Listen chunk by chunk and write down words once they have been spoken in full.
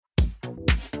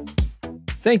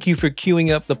Thank you for queuing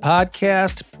up the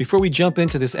podcast. Before we jump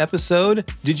into this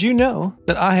episode, did you know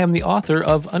that I am the author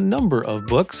of a number of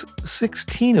books,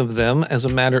 16 of them as a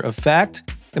matter of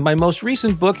fact, and my most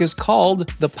recent book is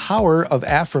called The Power of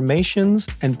Affirmations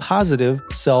and Positive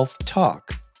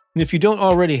Self-Talk. And if you don't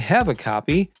already have a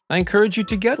copy, I encourage you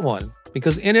to get one,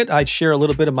 because in it I share a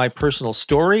little bit of my personal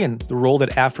story and the role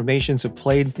that affirmations have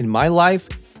played in my life.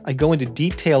 I go into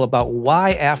detail about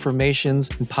why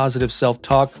affirmations and positive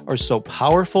self-talk are so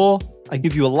powerful. I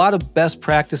give you a lot of best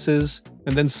practices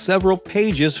and then several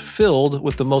pages filled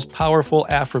with the most powerful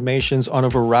affirmations on a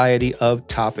variety of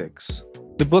topics.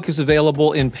 The book is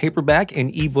available in paperback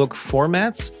and ebook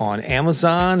formats on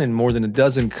Amazon in more than a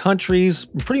dozen countries,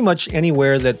 pretty much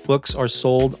anywhere that books are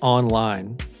sold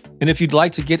online. And if you'd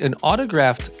like to get an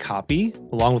autographed copy,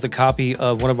 along with a copy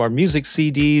of one of our music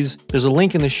CDs, there's a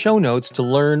link in the show notes to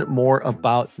learn more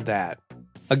about that.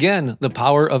 Again, The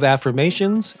Power of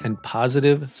Affirmations and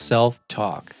Positive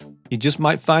Self-Talk. You just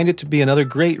might find it to be another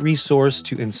great resource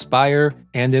to inspire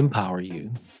and empower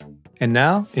you. And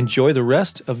now, enjoy the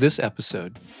rest of this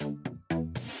episode.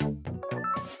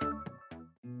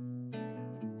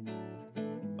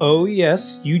 Oh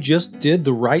yes, you just did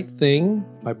the right thing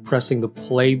by pressing the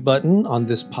play button on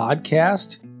this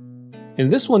podcast.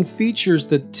 And this one features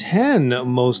the 10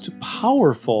 most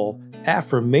powerful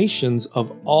affirmations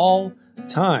of all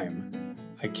time.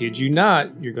 I kid you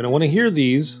not, you're going to want to hear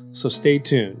these, so stay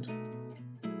tuned.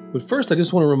 But first, I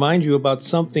just want to remind you about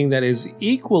something that is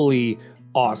equally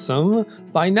awesome.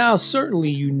 By now, certainly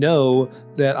you know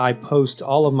that I post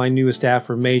all of my newest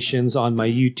affirmations on my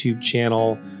YouTube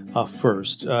channel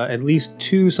first. At least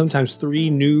 2, sometimes 3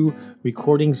 new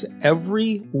recordings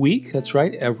every week. That's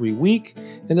right, every week.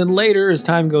 And then later, as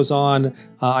time goes on,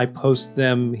 I post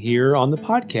them here on the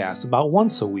podcast about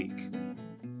once a week.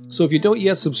 So if you don't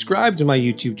yet subscribe to my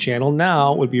YouTube channel,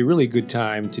 now would be a really good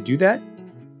time to do that.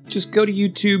 Just go to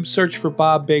YouTube, search for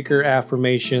Bob Baker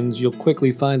Affirmations. You'll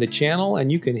quickly find the channel and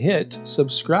you can hit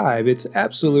subscribe. It's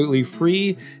absolutely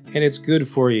free and it's good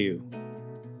for you.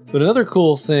 But another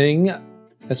cool thing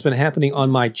that's been happening on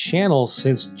my channel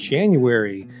since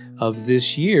January of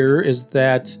this year is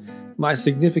that my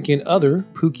significant other,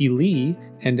 Pookie Lee,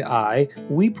 and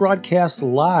we broadcast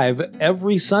live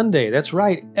every Sunday. That's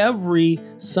right, every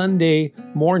Sunday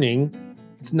morning.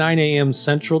 It's 9 a.m.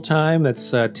 Central Time,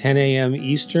 that's 10 a.m.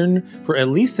 Eastern, for at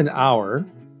least an hour.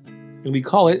 And we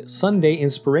call it Sunday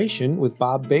Inspiration with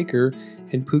Bob Baker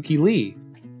and Pookie Lee.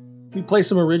 We play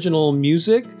some original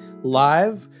music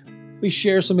live. We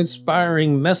share some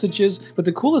inspiring messages, but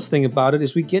the coolest thing about it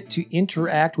is we get to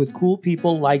interact with cool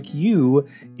people like you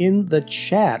in the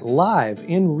chat live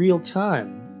in real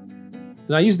time.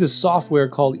 And I use this software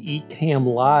called Ecamm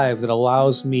Live that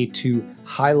allows me to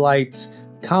highlight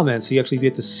comments, so you actually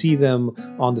get to see them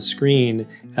on the screen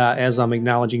as I'm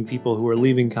acknowledging people who are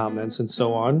leaving comments and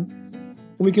so on.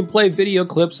 And we can play video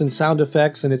clips and sound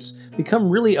effects, and it's become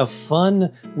really a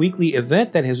fun weekly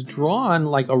event that has drawn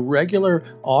like a regular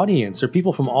audience. There are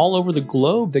people from all over the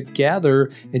globe that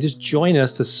gather and just join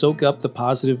us to soak up the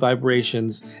positive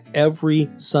vibrations every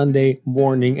Sunday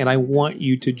morning, and I want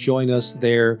you to join us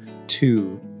there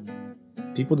too.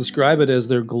 People describe it as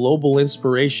their global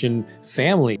inspiration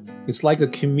family. It's like a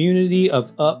community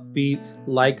of upbeat,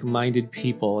 like-minded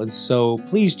people. And so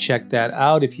please check that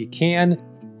out if you can.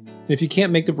 And if you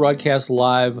can't make the broadcast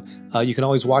live, you can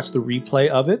always watch the replay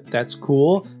of it. That's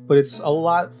cool. But it's a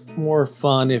lot more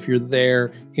fun if you're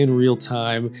there in real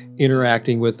time,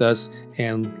 interacting with us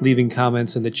and leaving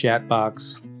comments in the chat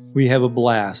box. We have a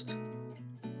blast.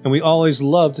 And we always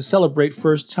love to celebrate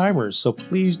first-timers, so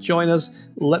please join us.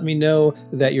 Let me know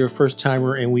that you're a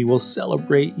first-timer, and we will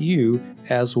celebrate you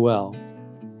as well.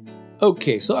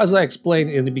 Okay, so as I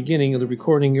explained in the beginning of the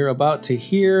recording you're about to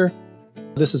hear,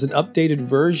 this is an updated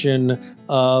version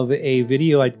of a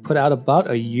video I put out about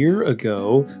a year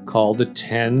ago called The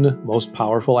 10 Most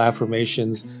Powerful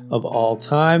Affirmations of All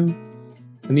Time.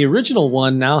 And the original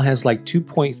one now has like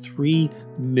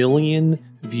 2.3 million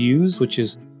views, which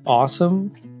is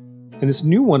awesome. And this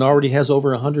new one already has over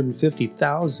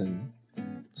 150,000.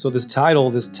 So this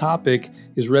topic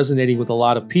is resonating with a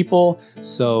lot of people.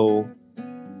 So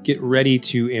get ready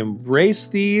to embrace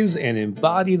these and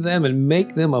embody them and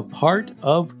make them a part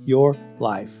of your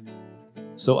life.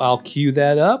 So I'll cue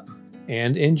that up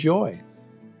and enjoy.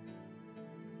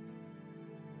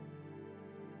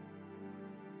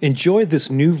 Enjoy this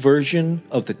new version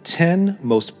of the 10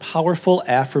 most powerful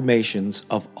affirmations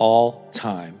of all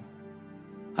time.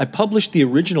 I published the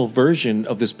original version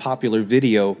of this popular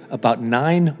video about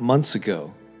 9 months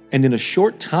ago, and in a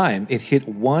short time it hit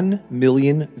 1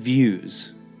 million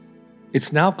views.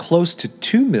 It's now close to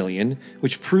 2 million,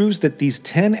 which proves that these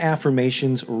 10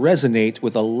 affirmations resonate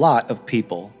with a lot of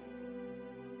people.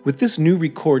 With this new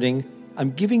recording,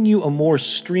 I'm giving you a more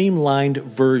streamlined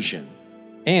version.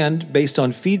 And based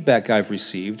on feedback I've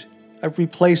received, I've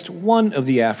replaced one of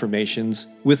the affirmations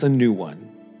with a new one.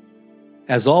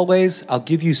 As always, I'll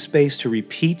give you space to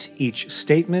repeat each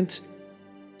statement,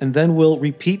 and then we'll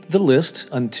repeat the list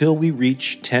until we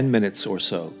reach 10 minutes or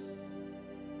so.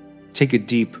 Take a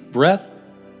deep breath,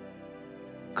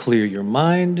 clear your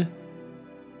mind,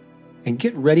 and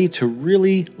get ready to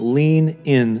really lean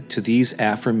into these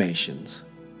affirmations,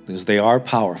 because they are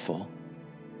powerful.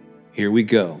 Here we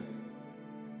go.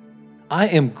 I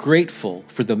am grateful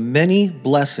for the many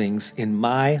blessings in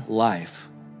my life.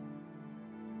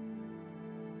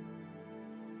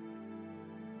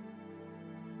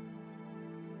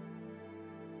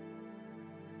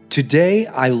 Today,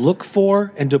 I look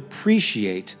for and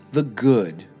appreciate the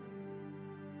good.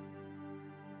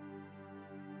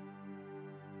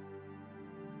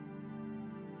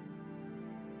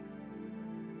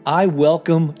 I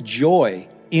welcome joy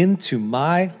into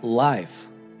my life.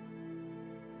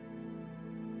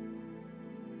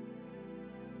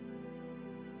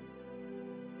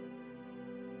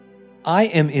 I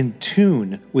am in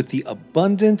tune with the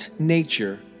abundant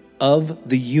nature of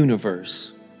the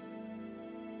universe.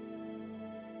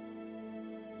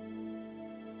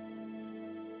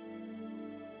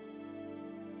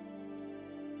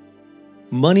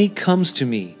 Money comes to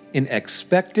me in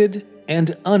expected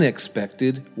and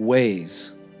unexpected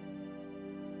ways.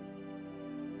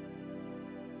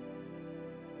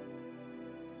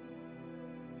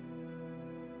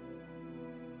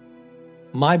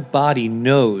 My body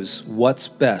knows what's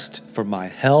best for my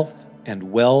health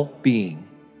and well-being.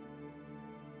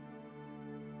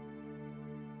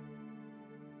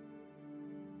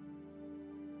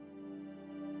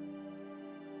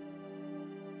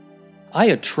 I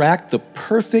attract the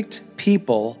perfect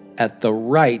people at the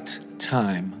right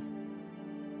time.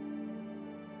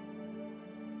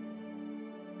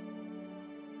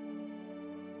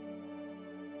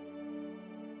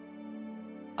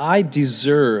 I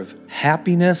deserve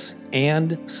happiness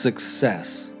and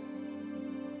success.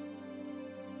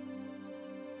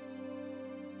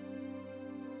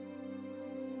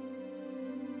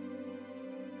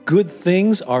 Good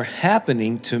things are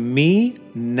happening to me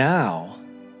now.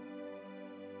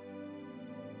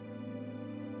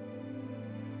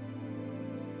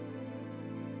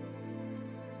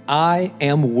 I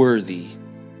am worthy.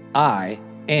 I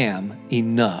am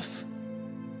enough.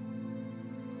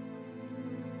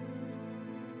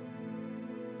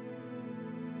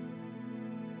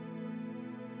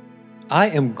 I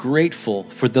am grateful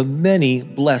for the many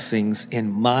blessings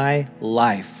in my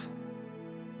life.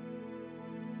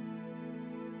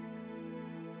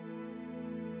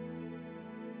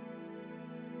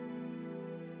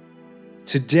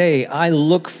 Today, I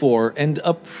look for and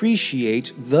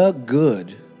appreciate the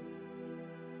good.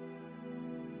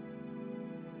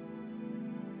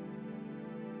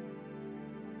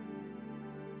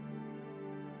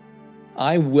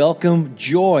 I welcome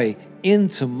joy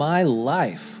into my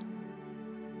life.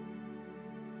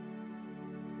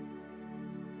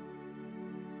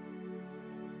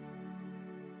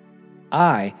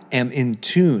 I am in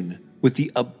tune with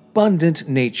the abundant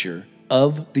nature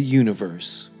of the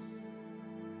universe.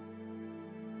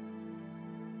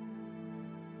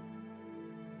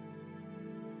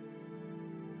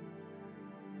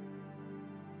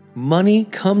 Money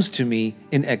comes to me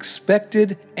in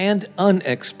expected and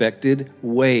unexpected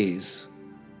ways.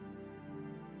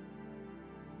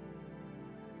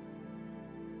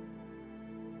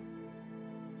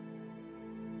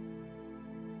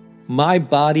 My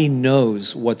body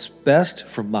knows what's best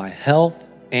for my health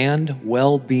and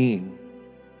well-being.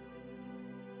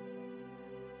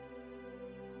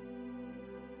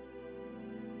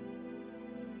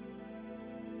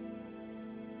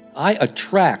 I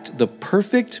attract the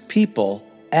perfect people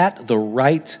at the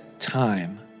right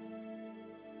time.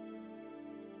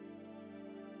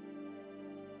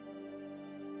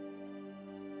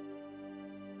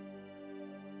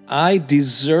 I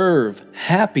deserve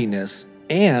happiness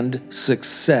and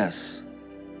success.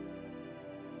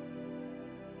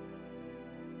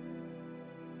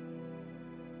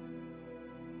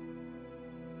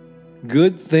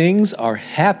 Good things are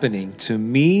happening to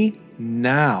me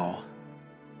now.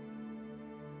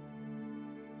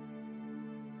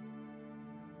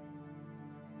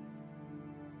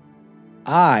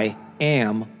 I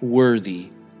am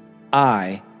worthy.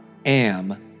 I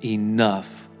am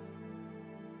enough.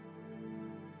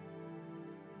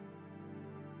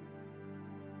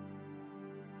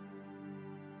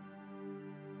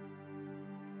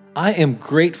 I am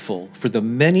grateful for the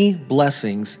many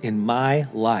blessings in my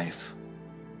life.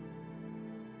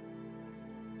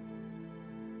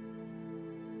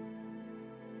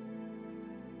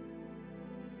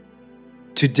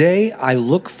 Today, I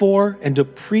look for and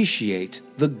appreciate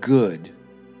the good.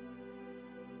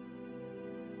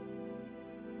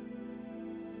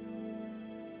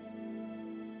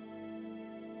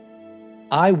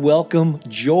 I welcome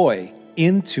joy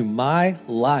into my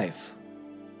life.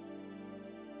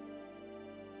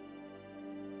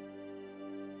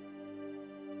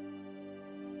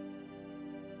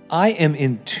 I am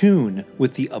in tune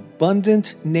with the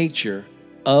abundant nature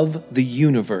of the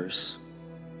universe.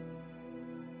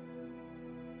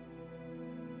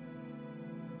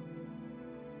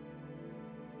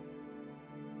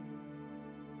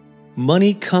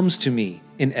 Money comes to me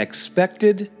in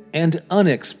expected and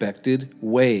unexpected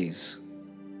ways.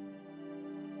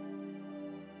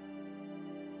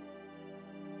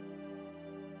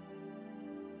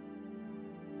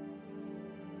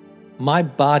 My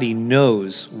body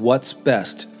knows what's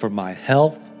best for my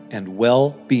health and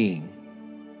well-being.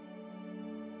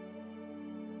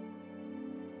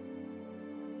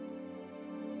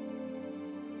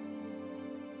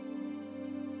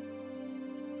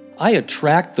 I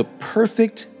attract the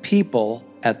perfect people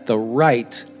at the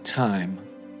right time.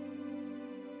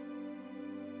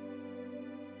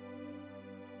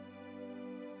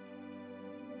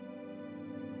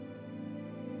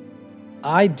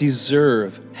 I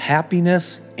deserve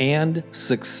happiness and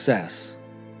success.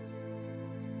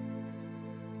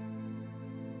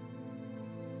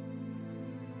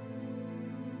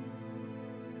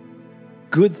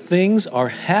 Good things are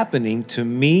happening to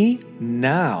me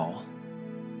now.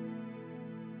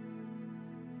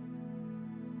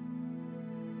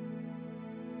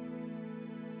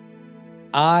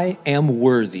 I am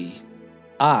worthy.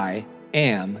 I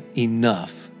am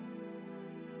enough.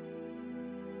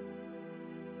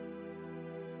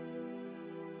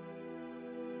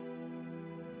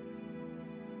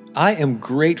 I am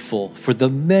grateful for the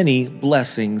many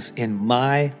blessings in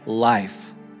my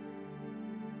life.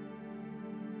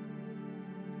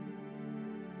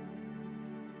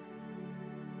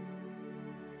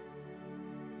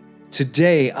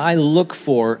 Today, I look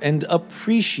for and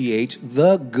appreciate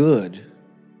the good.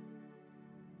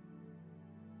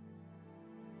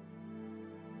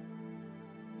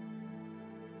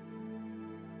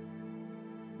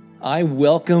 I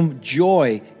welcome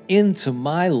joy into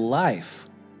my life.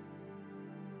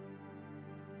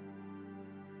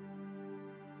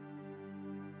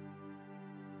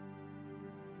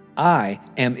 I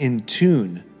am in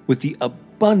tune with the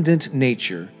abundant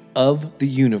nature of the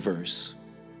universe.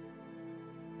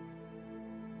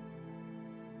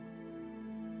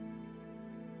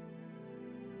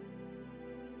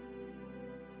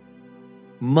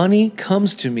 Money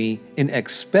comes to me in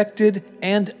expected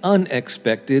and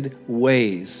unexpected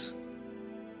ways.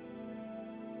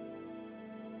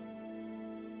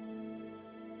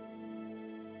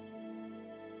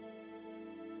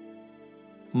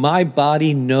 My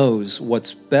body knows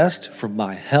what's best for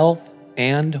my health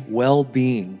and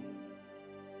well-being.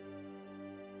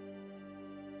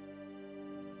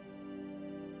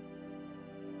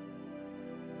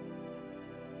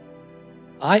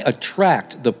 I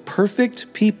attract the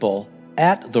perfect people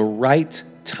at the right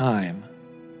time.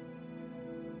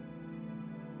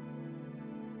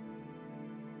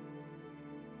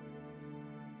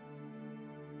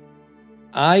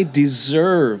 I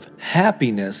deserve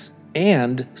happiness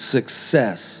and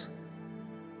success.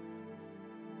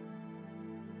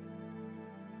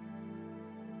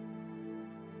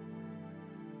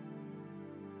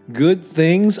 Good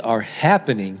things are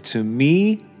happening to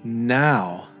me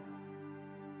now.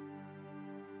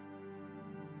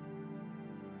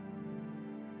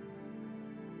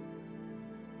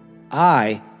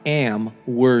 I am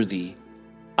worthy.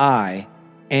 I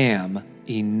am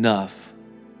enough.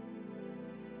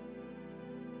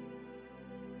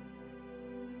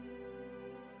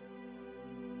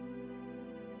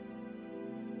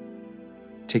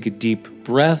 Take a deep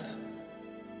breath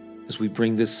as we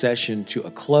bring this session to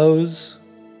a close.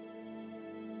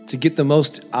 To get the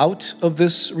most out of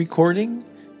this recording,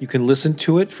 you can listen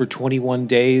to it for 21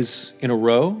 days in a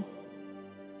row.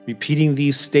 Repeating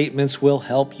these statements will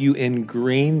help you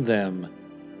ingrain them,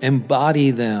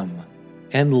 embody them,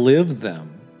 and live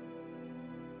them.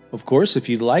 Of course, if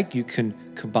you'd like, you can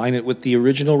combine it with the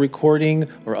original recording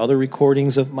or other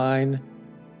recordings of mine.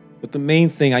 But the main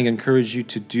thing I encourage you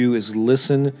to do is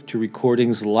listen to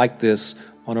recordings like this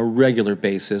on a regular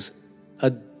basis, a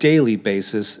daily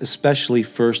basis, especially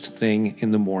first thing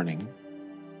in the morning.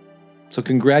 So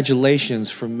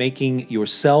congratulations for making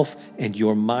yourself and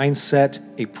your mindset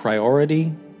a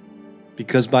priority,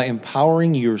 because by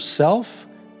empowering yourself,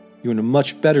 you're in a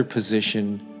much better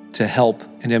position to help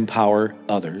and empower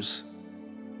others.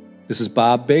 This is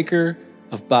Bob Baker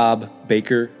of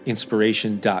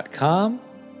bobbakerinspiration.com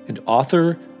and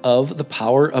author of The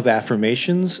Power of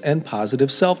Affirmations and Positive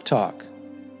Self-Talk.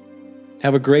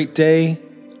 Have a great day.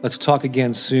 Let's talk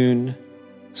again soon.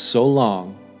 So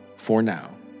long for now.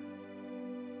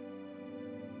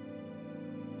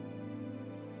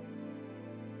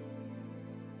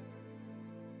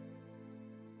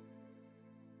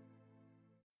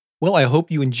 Well, I hope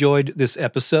you enjoyed this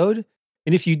episode.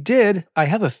 And if you did, I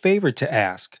have a favor to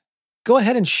ask. Go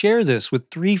ahead and share this with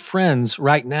 3 friends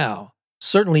right now.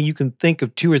 Certainly, you can think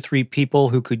of 2 or 3 people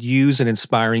who could use an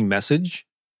inspiring message.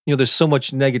 There's so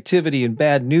much negativity and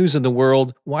bad news in the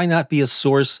world. Why not be a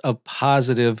source of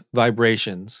positive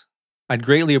vibrations? I'd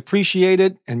greatly appreciate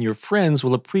it, and your friends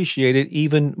will appreciate it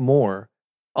even more.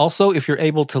 Also, if you're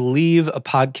able to leave a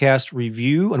podcast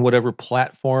review on whatever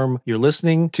platform you're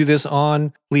listening to this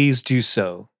on, please do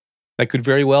so. That could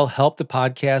very well help the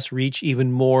podcast reach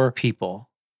even more people.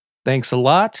 Thanks a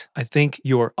lot. I think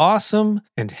you're awesome,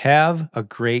 and have a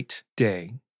great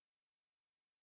day.